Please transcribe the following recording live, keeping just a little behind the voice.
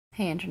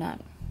Hey internet,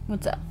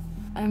 what's up?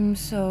 I'm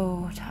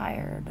so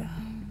tired.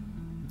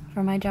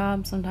 For my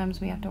job,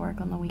 sometimes we have to work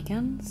on the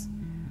weekends,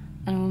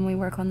 and when we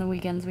work on the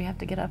weekends, we have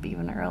to get up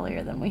even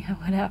earlier than we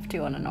would have to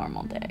on a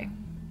normal day.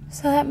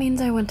 So that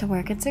means I went to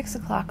work at 6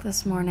 o'clock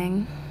this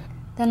morning.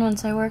 Then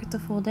once I worked the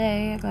full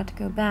day, I got to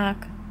go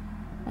back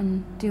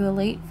and do a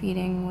late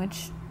feeding,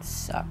 which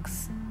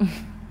sucks.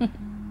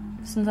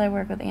 Since I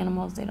work with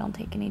animals, they don't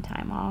take any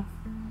time off.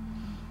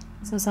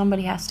 So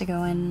somebody has to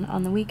go in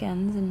on the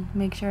weekends and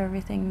make sure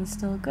everything's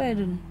still good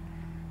and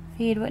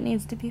feed what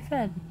needs to be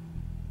fed.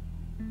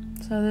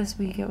 So this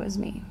week it was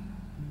me.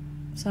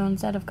 So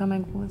instead of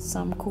coming up with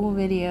some cool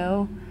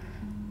video,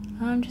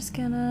 I'm just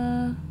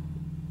gonna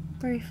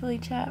briefly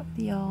chat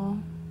with y'all.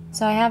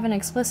 So I haven't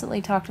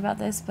explicitly talked about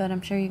this, but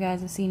I'm sure you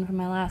guys have seen from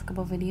my last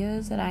couple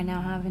videos that I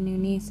now have a new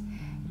niece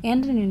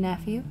and a new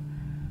nephew,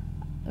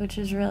 which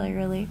is really,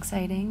 really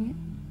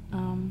exciting.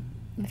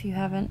 If you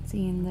haven't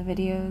seen the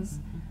videos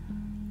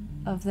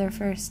of their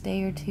first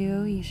day or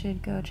two, you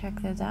should go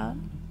check those out.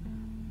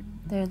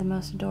 They're the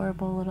most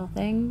adorable little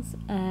things,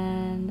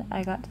 and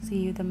I got to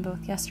see them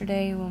both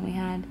yesterday when we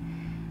had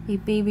a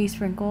baby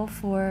sprinkle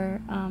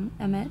for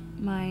Emmett,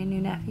 my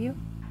new nephew.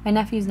 My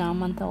nephew's now a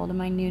month old and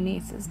my new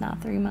niece is now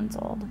 3 months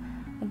old.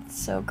 It's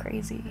so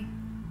crazy.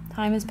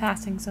 Time is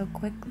passing so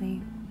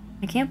quickly.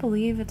 I can't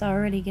believe it's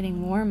already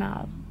getting warm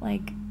out.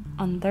 Like,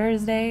 on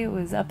Thursday it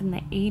was up in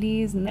the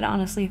 80s, and it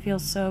honestly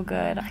feels so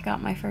good. I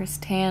got my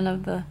first tan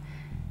of the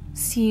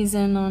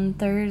season on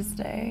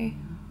Thursday,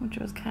 which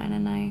was kind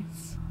of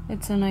nice.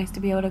 It's so nice to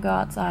be able to go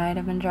outside.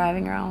 I've been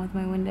driving around with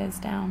my windows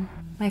down.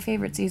 My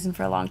favorite season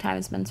for a long time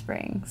has been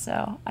spring,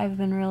 so I've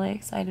been really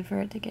excited for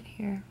it to get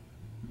here.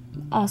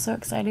 Also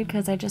excited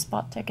because I just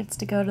bought tickets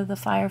to go to the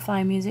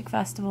Firefly Music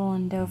Festival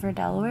in Dover,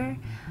 Delaware.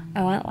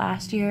 I went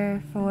last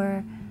year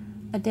for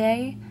a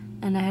day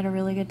and I had a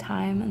really good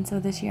time, and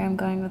so this year I'm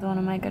going with one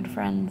of my good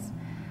friends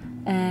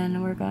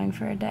and we're going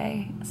for a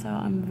day, so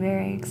I'm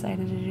very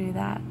excited to do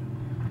that.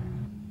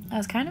 I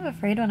was kind of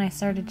afraid when I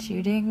started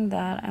shooting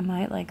that I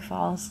might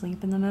fall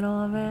asleep in the middle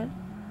of it,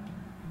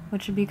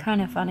 which would be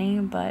kind of funny,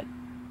 but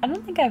I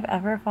don't think I've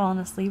ever fallen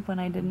asleep when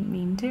I didn't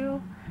mean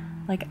to.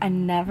 I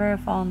never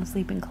have fallen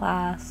asleep in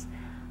class.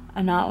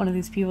 I'm not one of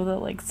these people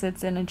that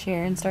sits in a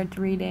chair and starts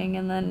reading,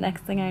 and then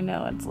next thing I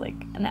know it's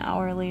an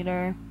hour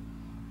later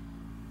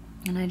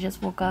and I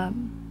just woke up.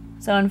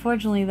 So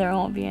unfortunately there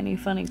won't be any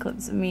funny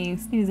clips of me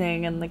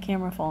snoozing and the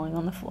camera falling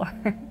on the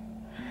floor.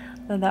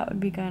 Though that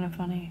would be kind of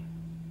funny.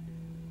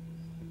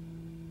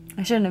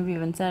 I shouldn't have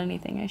even said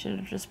anything, I should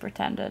have just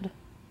pretended.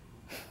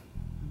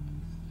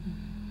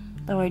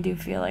 Though I do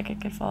feel like I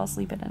could fall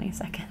asleep at any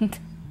second.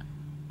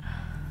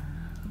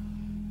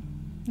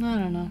 I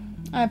don't know.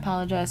 I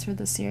apologize for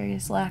the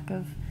serious lack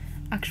of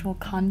actual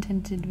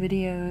contented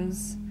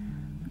videos.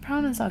 I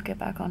promise I'll get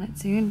back on it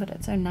soon, but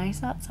it's so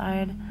nice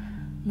outside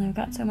and I've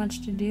got so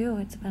much to do,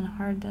 it's been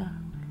hard to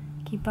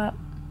keep up.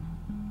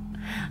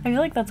 I feel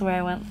like that's where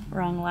I went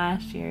wrong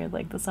last year.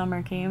 The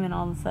summer came and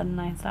all of a sudden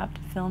I stopped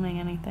filming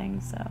anything,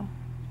 so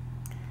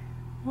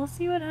we'll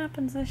see what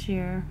happens this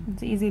year.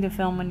 It's easy to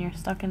film when you're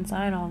stuck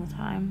inside all the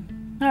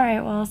time.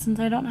 Alright, well, since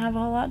I don't have a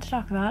whole lot to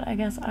talk about, I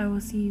guess I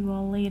will see you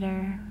all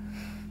later.